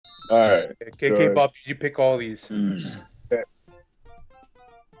Alright. KK Bob, you pick all these.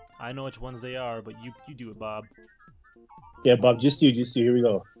 I know which ones they are, but you do it, Bob. Yeah, Bob, just you. Here we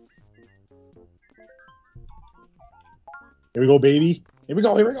go. Here we go, baby. Here we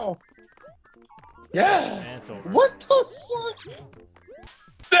go. Yeah! And it's over. What the fuck?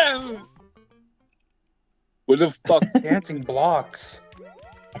 Damn! What the fuck? Dancing blocks.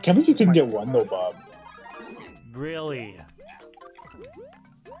 I can't believe you couldn't get one, though, Bob. Really?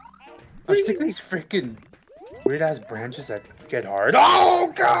 I'm sick of these freaking weird ass branches that get hard.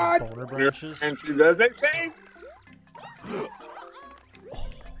 Oh god! Boner branches? And she does it, thing?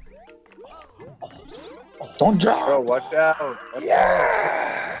 Don't jump! Bro, watch out.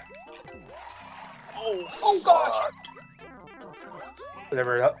 Yeah! Oh gosh!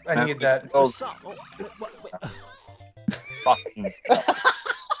 Whatever, I need that. Oh, What's up? Oh, wait. fucking. What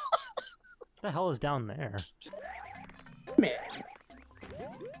the hell is down there? Man.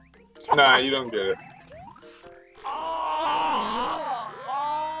 Nah, you don't get it.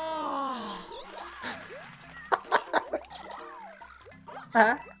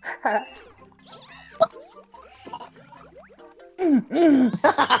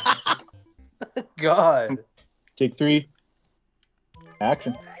 God. Take 3.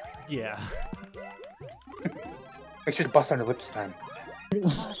 Action. Yeah. Make sure to bust on her lips this time.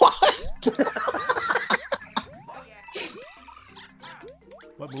 What?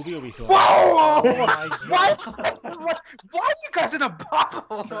 What movie are we filming? Whoa! Oh my What? god! Why are you guys in a bubble?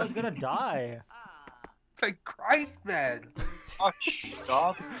 I thought I was gonna die. Like Christ, man. Fuck,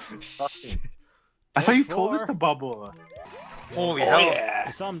 stop. Fucking. I thought you told Four. us to bubble. Holy Oh, hell. yeah.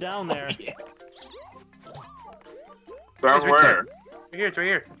 There's some down there. From It's right where? Right here, it's right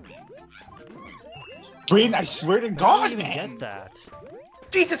here. Brain, I swear to I God, didn't even man. get that.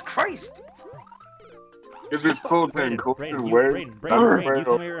 Jesus Christ! Because it's closer and closer. Brayden, you, Where? Brayden, you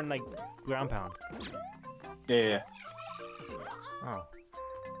come here and like ground pound. Yeah. Oh.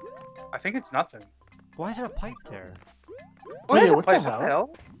 I think it's nothing. Why is there a pipe there? Oh, yeah, there's a what the pipe,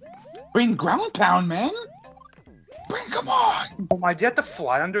 hell? Brain, ground pound, man. Brain, come on. Oh my, do you have to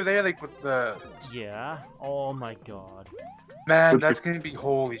fly under there, like with the... Yeah. Oh my god. Man, that's gonna be,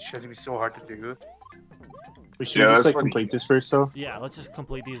 holy shit, that's gonna be so hard to do. We should Yeah, just that's like what he- complete this first, though. Yeah, let's just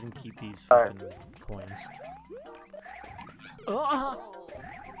complete these and keep these Alright. fucking coins. Ah!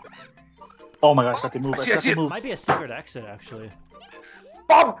 Oh my gosh, I have to move. I see it. move. Might be a secret exit actually.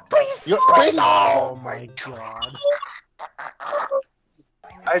 Bob, please! Yo, Please! Brain, Oh Oh my my god.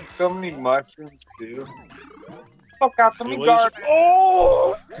 I had so many mushrooms too. Fuck out the Hey, what is- garbage.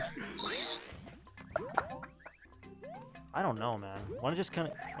 Oh! I don't know, man. Wanna just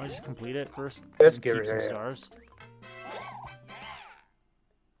complete it first? Let's and give keep it some a- stars.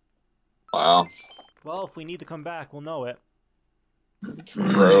 Wow, Well, if we need to come back, we'll know it.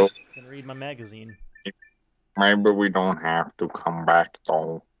 bro. Can read my magazine. Maybe we don't have to come back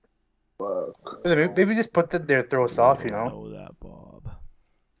though. Maybe just put that there, throw us off, you know? Know that, Bob.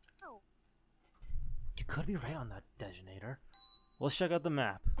 You could be right on that detonator. Let's check out the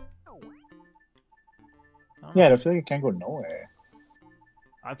map. Yeah, I feel like it can't go nowhere.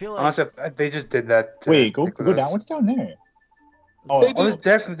 I feel like Honestly, they just did that. Wait, go make go this. down. What's down there? oh, Oh, They Oh, there's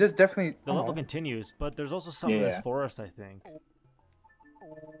definitely. the level Oh. continues, but there's also some in this Yeah. forest, I think.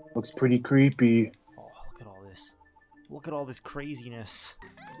 looks pretty creepy. Oh, look at all this. Look at all this craziness.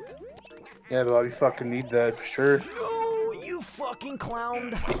 Yeah, but we fucking need that for sure. Oh, you fucking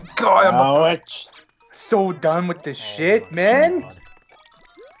clown! God, I'm Ouch. so done with this Oh shit, my man. God.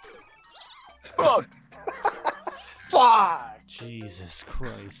 Fuck. Fuck. Jesus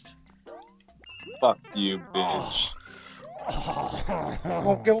Christ. Fuck you, bitch.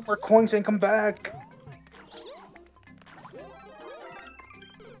 Oh, get one more coins and come back.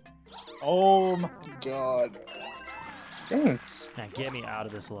 Oh my God. Thanks. Now get me out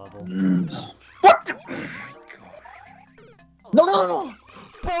of this level. What? The... Oh my god. No.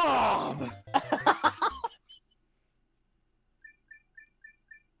 Bob!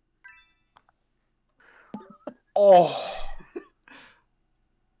 Oh.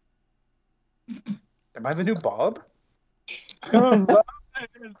 Am I the new Bob?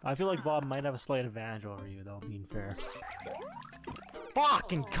 I feel like Bob might have a slight advantage over you, though, being fair.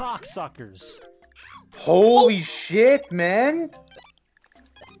 Fucking cocksuckers! Holy shit, man.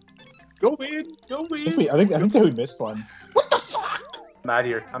 Go in, go in. Wait, I think that we missed one. I'm out of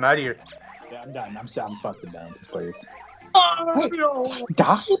here. I'm out of here. Yeah, I'm done. I'm fucking done with this place. Oh, no.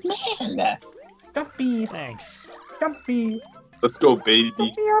 Die, man. Jumpy. Thanks. Jumpy. Let's go, baby.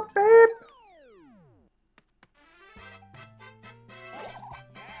 Jumpy up, babe.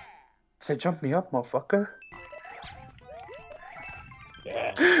 Say jump me up, motherfucker.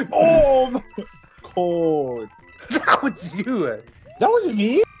 Yeah. Oh, Cold. that was you. That wasn't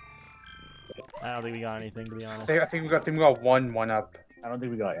me. I don't think we got anything, to be honest. I think we got one up. I don't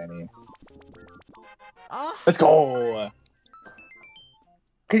think we got any. Ah! Let's go.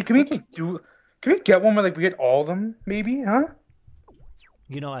 Can we get one where like we get all of them? Maybe, huh?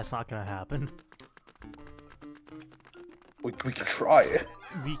 You know that's not gonna happen. We can try it.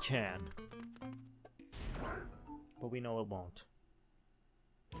 We can. But we know it won't.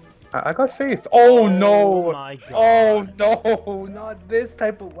 I got faith. Oh no! My god. Oh no! Not this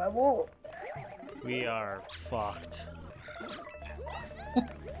type of level. We are fucked.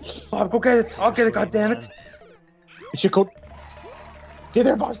 I'll go get it. I'll get it. God damn it! It should go. Stay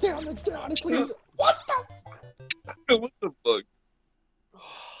there, Bob. Stay on it. Stay on it, please. What the? What the fuck?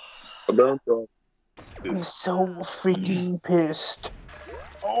 About that. I'm so freaking pissed.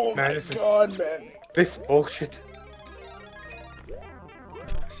 Oh Man, my this is- god, man. This bullshit.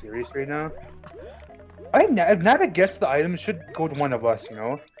 Serious right now? If Nana gets the item, it should go to one of us, you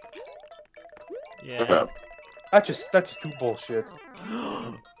know? Yeah. That's just too bullshit.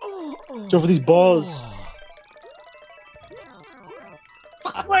 Go for these balls.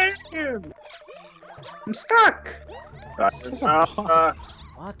 I'm stuck!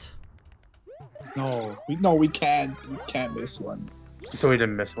 What? No, we can't. We can't miss one. So we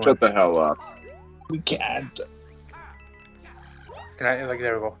didn't miss one. Shut the hell up. We can't. Can I, like,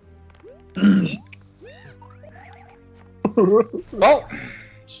 there we go. Oh!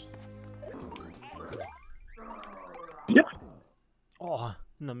 Yeah. Oh,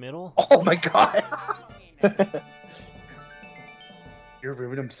 in the middle? Oh my god! You're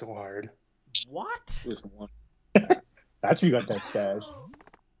ruining him so hard. What? Just one. That's where you got that stash.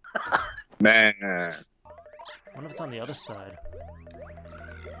 Man. I wonder if it's on the other side.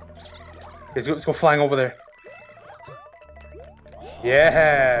 Let's go flying over there.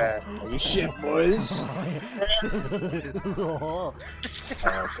 Yeah! Holy shit, boys.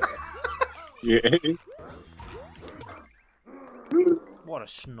 Yeah. What a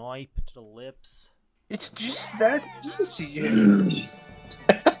snipe to the lips. It's just that easy.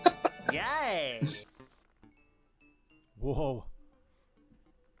 Yay! Whoa.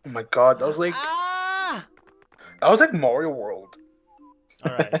 Oh my god, that was like Mario World.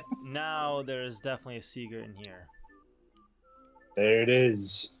 Alright, now there's definitely a secret in here. There it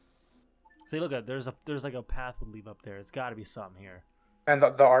is. See, look at there's like a path would lead up there. It's got to be something here. And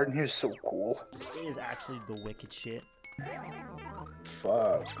the art in here is so cool. It is actually the wicked shit.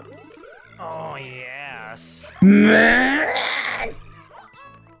 Fuck. Oh yes. Man!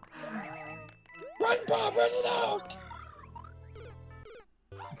 Run, Bob, run it out.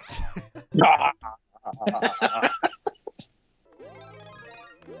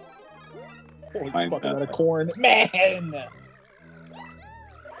 Holy Mine fuck, I'm out of that. corn. Man!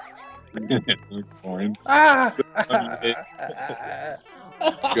 Morning. Ah!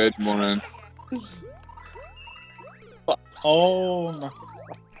 Good morning. Oh my.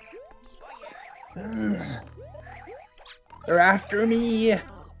 They're after me.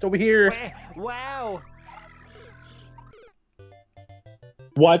 It's over here. Wow.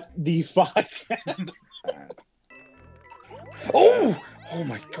 What the fuck? Oh! Oh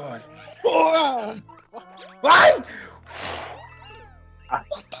my god. Oh, What?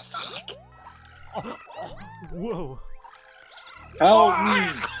 what the fuck? Oh, oh, whoa. Help me.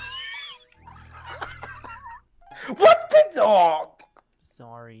 What the dog?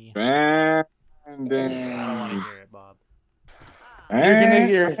 Sorry. Brandon. I don't want to hear it, Bob. You're gonna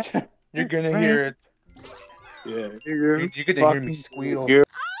hear it. You're gonna hear it. Yeah. You're gonna hear me squeal. Yeah.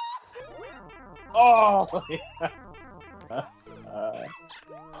 Oh!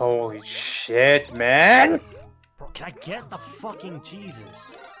 Holy shit, man! Bro, can I get the fucking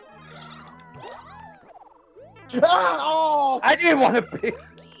Jesus? Oh! I didn't want to pick.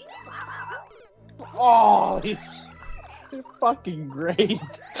 Oh! They're fucking great.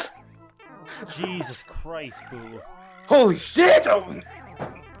 Jesus Christ, boo. Holy shit!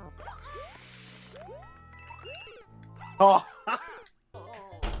 Oh! I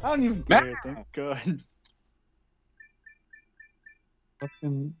don't even care, thank God.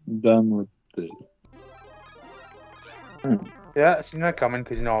 Fucking done with this. Yeah, she's not coming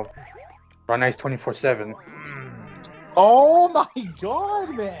because, you know, Run Ice 24/7. Oh my God,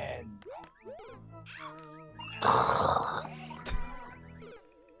 man!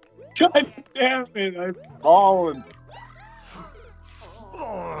 God damn it, I've fallen.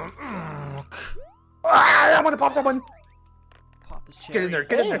 Ah, I want to pop someone! Pop this cherry. Get in there,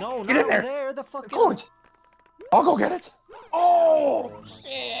 get in there, No, get not in there. over there. The fucking. Good! I'll go get it! Oh!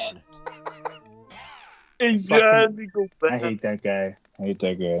 Shit! Exactly, go I back. hate that guy. I hate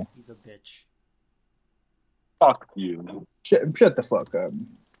that guy. He's a bitch. Fuck you. Shut the fuck up.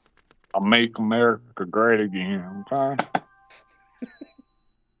 I'll make America great again, okay?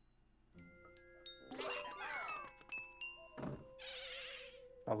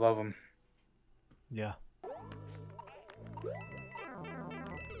 I love him. Yeah.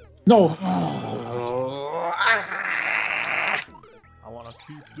 No. I want to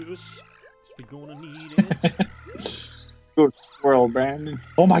keep this. 'Cause we're gonna need it. Good squirrel, Brandon.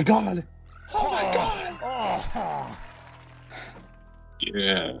 Oh my god. Oh.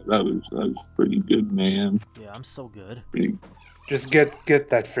 Yeah, that was pretty good, man. Yeah, I'm so good. Pretty Just get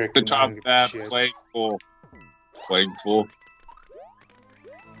that freaking. good job, that shit. playful. Playful.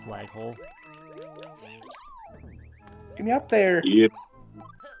 Flag hole. Get me up there. Yep.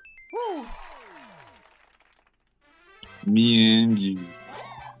 Woo. Me and you.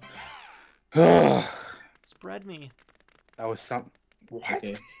 that Spread me. was something. What?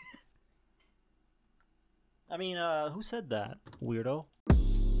 Okay. I mean, who said that? Weirdo.